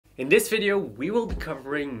In this video, we will be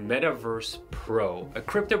covering Metaverse Pro, a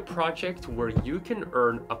crypto project where you can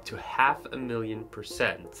earn up to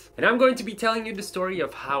 $500,000%. And I'm going to be telling you the story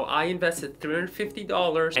of how I invested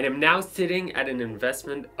 $350 and am now sitting at an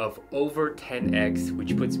investment of over 10x,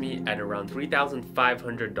 which puts me at around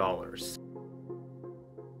 $3,500.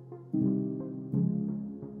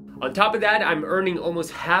 On top of that, I'm earning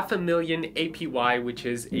almost $500,000 APY, which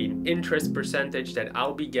is an interest percentage that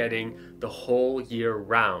I'll be getting the whole year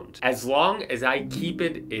round, as long as I keep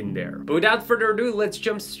it in there. But without further ado, let's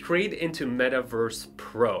jump straight into Metaverse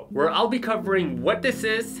Pro, where I'll be covering what this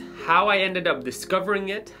is, how I ended up discovering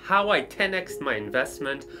it, how I 10x'd my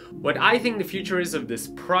investment, what I think the future is of this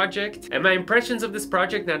project, and my impressions of this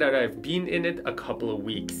project now that I've been in it a couple of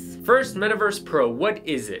weeks. First, Metaverse Pro, what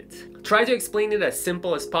is it? Try to explain it as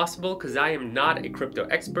simple as possible because I am not a crypto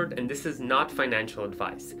expert and this is not financial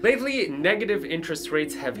advice. Lately, negative interest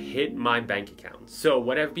rates have hit my bank account. So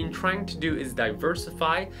what I've been trying to do is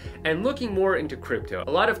diversify and looking more into crypto.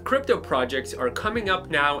 A lot of crypto projects are coming up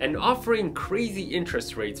now and offering crazy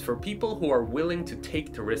interest rates for people who are willing to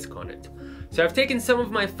take the risk on it. So I've taken some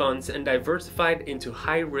of my funds and diversified into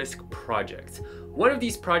high-risk projects. One of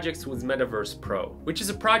these projects was Metaverse Pro, which is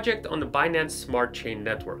a project on the Binance Smart Chain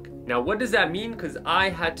network. Now, what does that mean? Because I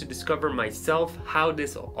had to discover myself how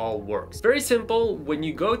this all works. Very simple. When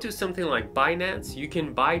you go to something like Binance, you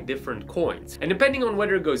can buy different coins. And depending on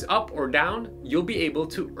whether it goes up or down, you'll be able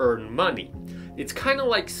to earn money. It's kind of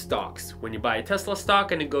like stocks. When you buy a Tesla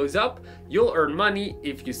stock and it goes up, you'll earn money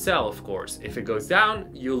if you sell, of course. If it goes down,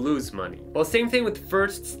 you'll lose money. Well, same thing with the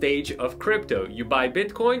first stage of crypto. You buy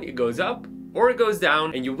Bitcoin, it goes up, or it goes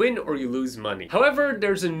down and you win or you lose money. However,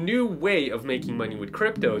 there's a new way of making money with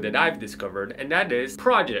crypto that I've discovered, and that is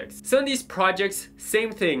projects. Some of these projects,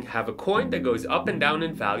 same thing, have a coin that goes up and down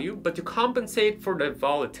in value, but to compensate for the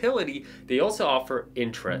volatility, they also offer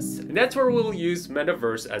interest. And that's where we'll use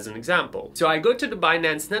Metaverse as an example. So I go to the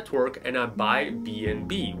Binance network and I buy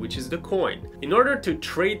BNB, which is the coin. In order to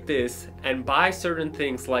trade this and buy certain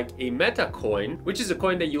things like a Meta coin, which is a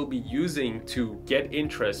coin that you'll be using to get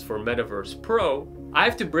interest for Metaverse Pro, I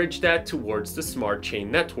have to bridge that towards the Smart Chain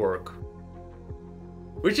network,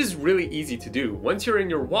 which is really easy to do. Once you're in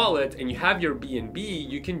your wallet and you have your BNB,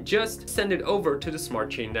 you can just send it over to the Smart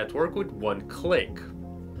Chain network with one click.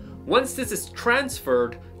 Once this is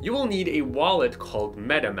transferred, you will need a wallet called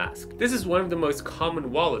MetaMask. This is one of the most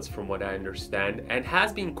common wallets from what I understand and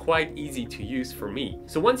has been quite easy to use for me.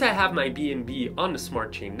 So once I have my BNB on the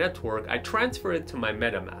Smart Chain network, I transfer it to my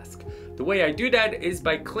MetaMask. The way I do that is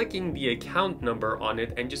by clicking the account number on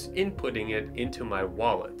it and just inputting it into my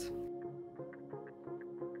wallet.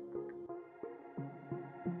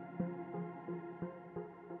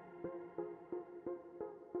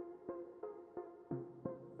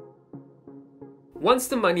 Once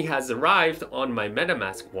the money has arrived on my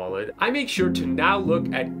MetaMask wallet, I make sure to now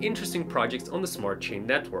look at interesting projects on the Smart Chain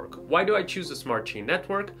network. Why do I choose the Smart Chain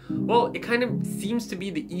network? Well, it kind of seems to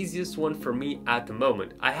be the easiest one for me at the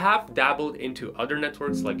moment. I have dabbled into other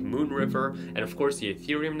networks like Moonriver and of course the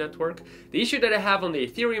Ethereum network. The issue that I have on the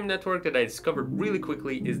Ethereum network that I discovered really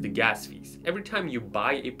quickly is the gas fees. Every time you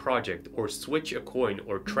buy a project or switch a coin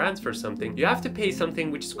or transfer something, you have to pay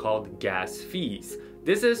something which is called gas fees.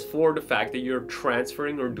 This is for the fact that you're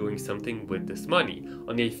transferring or doing something with this money.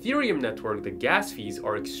 On the Ethereum network, the gas fees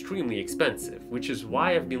are extremely expensive, which is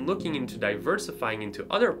why I've been looking into diversifying into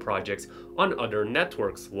other projects on other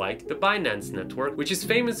networks like the Binance network, which is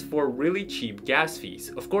famous for really cheap gas fees.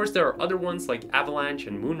 Of course, there are other ones like Avalanche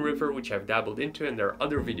and Moonriver, which I've dabbled into, and there are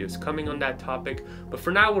other videos coming on that topic. But for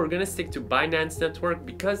now, we're gonna stick to Binance network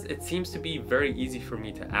because it seems to be very easy for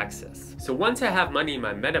me to access. So once I have money in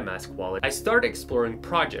my MetaMask wallet, I start exploring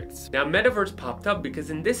projects. Now Metaverse popped up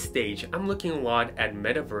because in this stage I'm looking a lot at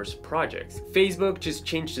Metaverse projects. Facebook just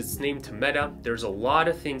changed its name to Meta. There's a lot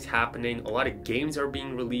of things happening, a lot of games are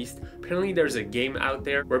being released. Apparently there's a game out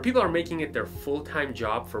there where people are making it their full-time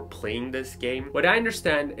job for playing this game. What I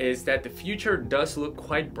understand is that the future does look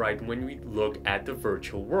quite bright when we look at the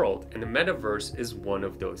virtual world, and the Metaverse is one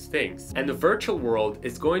of those things. And the virtual world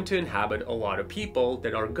is going to inhabit a lot of people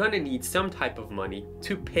that are gonna need some type of money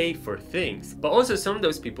to pay for things, but also some of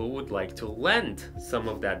those people would like to lend some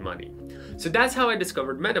of that money. So that's how I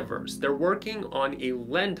discovered Metaverse. They're working on a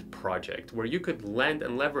lend project where you could lend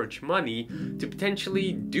and leverage money to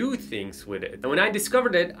potentially do things with it. And when I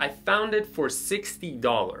discovered it, I found it for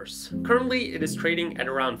 $60. Currently, it is trading at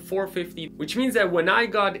around $450, which means that when I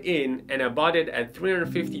got in and I bought it at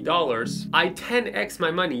 $350, I 10x my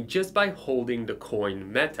money just by holding the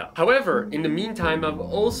coin Meta. However, in the meantime, I've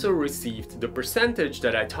also received the percentage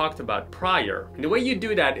that I talked about prior. And the way you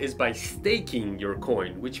do that is by staking your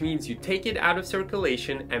coin, which means you take it out of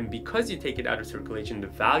circulation, and because you take it out of circulation, the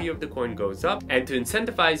value of the coin goes up, and to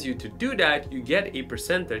incentivize you to do that, you get a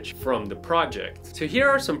percentage from the project. So here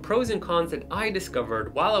are some pros and cons that I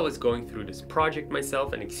discovered while I was going through this project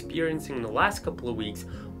myself and experiencing in the last couple of weeks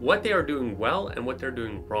what they are doing well and what they're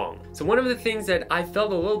doing wrong. So one of the things that I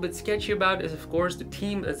felt a little bit sketchy about is, of course, the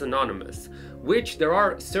team is anonymous, which there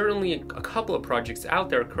are certainly a couple of projects out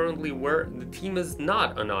there currently where the team is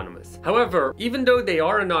not anonymous. However, even though they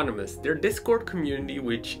are anonymous, their Discord community,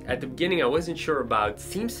 which at the beginning I wasn't sure about,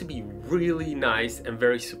 seems to be really nice and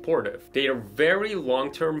very supportive. They are very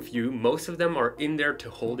long-term view. Most of them are in there to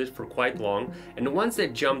hold it for quite long, and the ones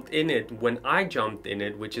that jumped in it when I jumped in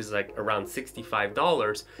it, which is like around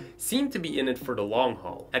 $65, seem to be in it for the long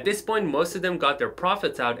haul. At this point, most of them got their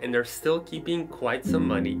profits out and they're still keeping quite some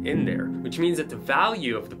money in there, which means that the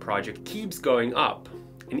value of the project keeps going up.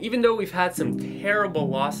 And even though we've had some terrible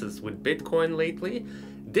losses with Bitcoin lately,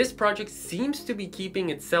 this project seems to be keeping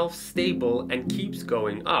itself stable and keeps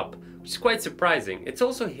going up, which is quite surprising. It's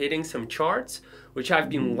also hitting some charts, which I've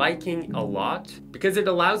been liking a lot because it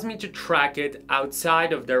allows me to track it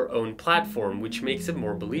outside of their own platform, which makes it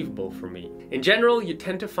more believable for me. In general, you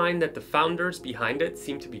tend to find that the founders behind it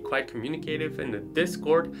seem to be quite communicative in the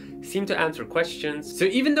Discord, seem to answer questions. So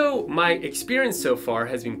even though my experience so far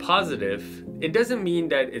has been positive, it doesn't mean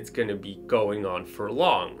that it's gonna be going on for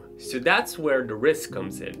long. So that's where the risk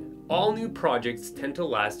comes in. All new projects tend to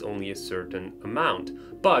last only a certain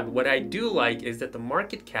amount. But what I do like is that the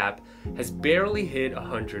market cap has barely hit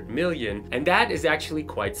 100 million, and that is actually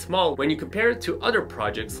quite small when you compare it to other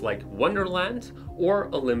projects like Wonderland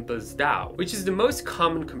or Olympus DAO, which is the most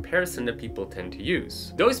common comparison that people tend to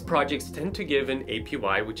use. Those projects tend to give an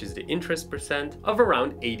APY, which is the interest percent, of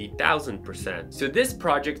around 80,000%. So this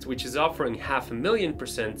project, which is offering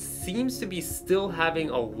 500,000%, seems to be still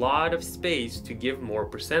having a lot of space to give more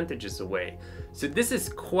percentages away. So this is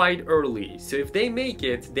quite early. So if they make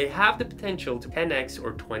it, they have the potential to 10x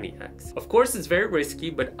or 20x. Of course, it's very risky,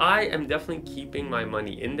 but I am definitely keeping my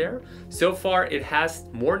money in there. So far, it has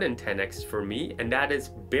more than 10x for me, and that is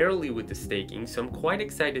barely with the staking. So I'm quite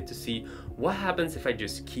excited to see what happens if I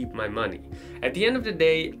just keep my money. At the end of the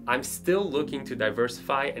day, I'm still looking to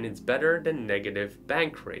diversify, and it's better than negative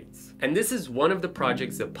bank rates. And this is one of the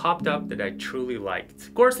projects that popped up that I truly liked.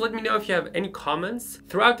 Of course, let me know if you have any comments.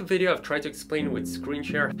 Throughout the video, I've tried to explain with screen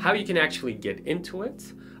share how you can actually get into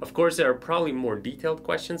it. Of course, there are probably more detailed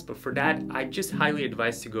questions, but for that, I just highly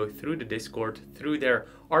advise to go through the Discord, through their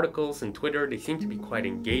articles and Twitter. They seem to be quite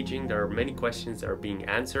engaging. There are many questions that are being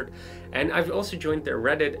answered. And I've also joined their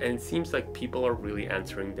Reddit, and it seems like people are really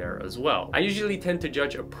answering there as well. I usually tend to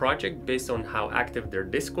judge a project based on how active their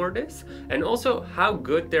Discord is, and also how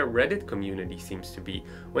good their Reddit community seems to be.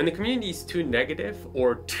 When the community is too negative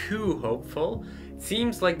or too hopeful,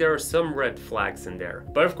 seems like there are some red flags in there.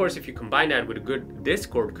 But of course, if you combine that with a good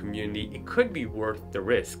Discord community, it could be worth the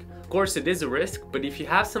risk. Of course, it is a risk, but if you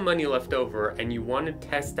have some money left over and you want to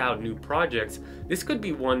test out new projects, this could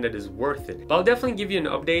be one that is worth it. But I'll definitely give you an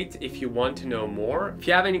update if you want to know more. If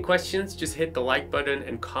you have any questions, just hit the like button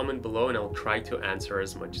and comment below, and I'll try to answer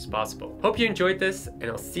as much as possible. Hope you enjoyed this, and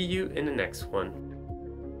I'll see you in the next one.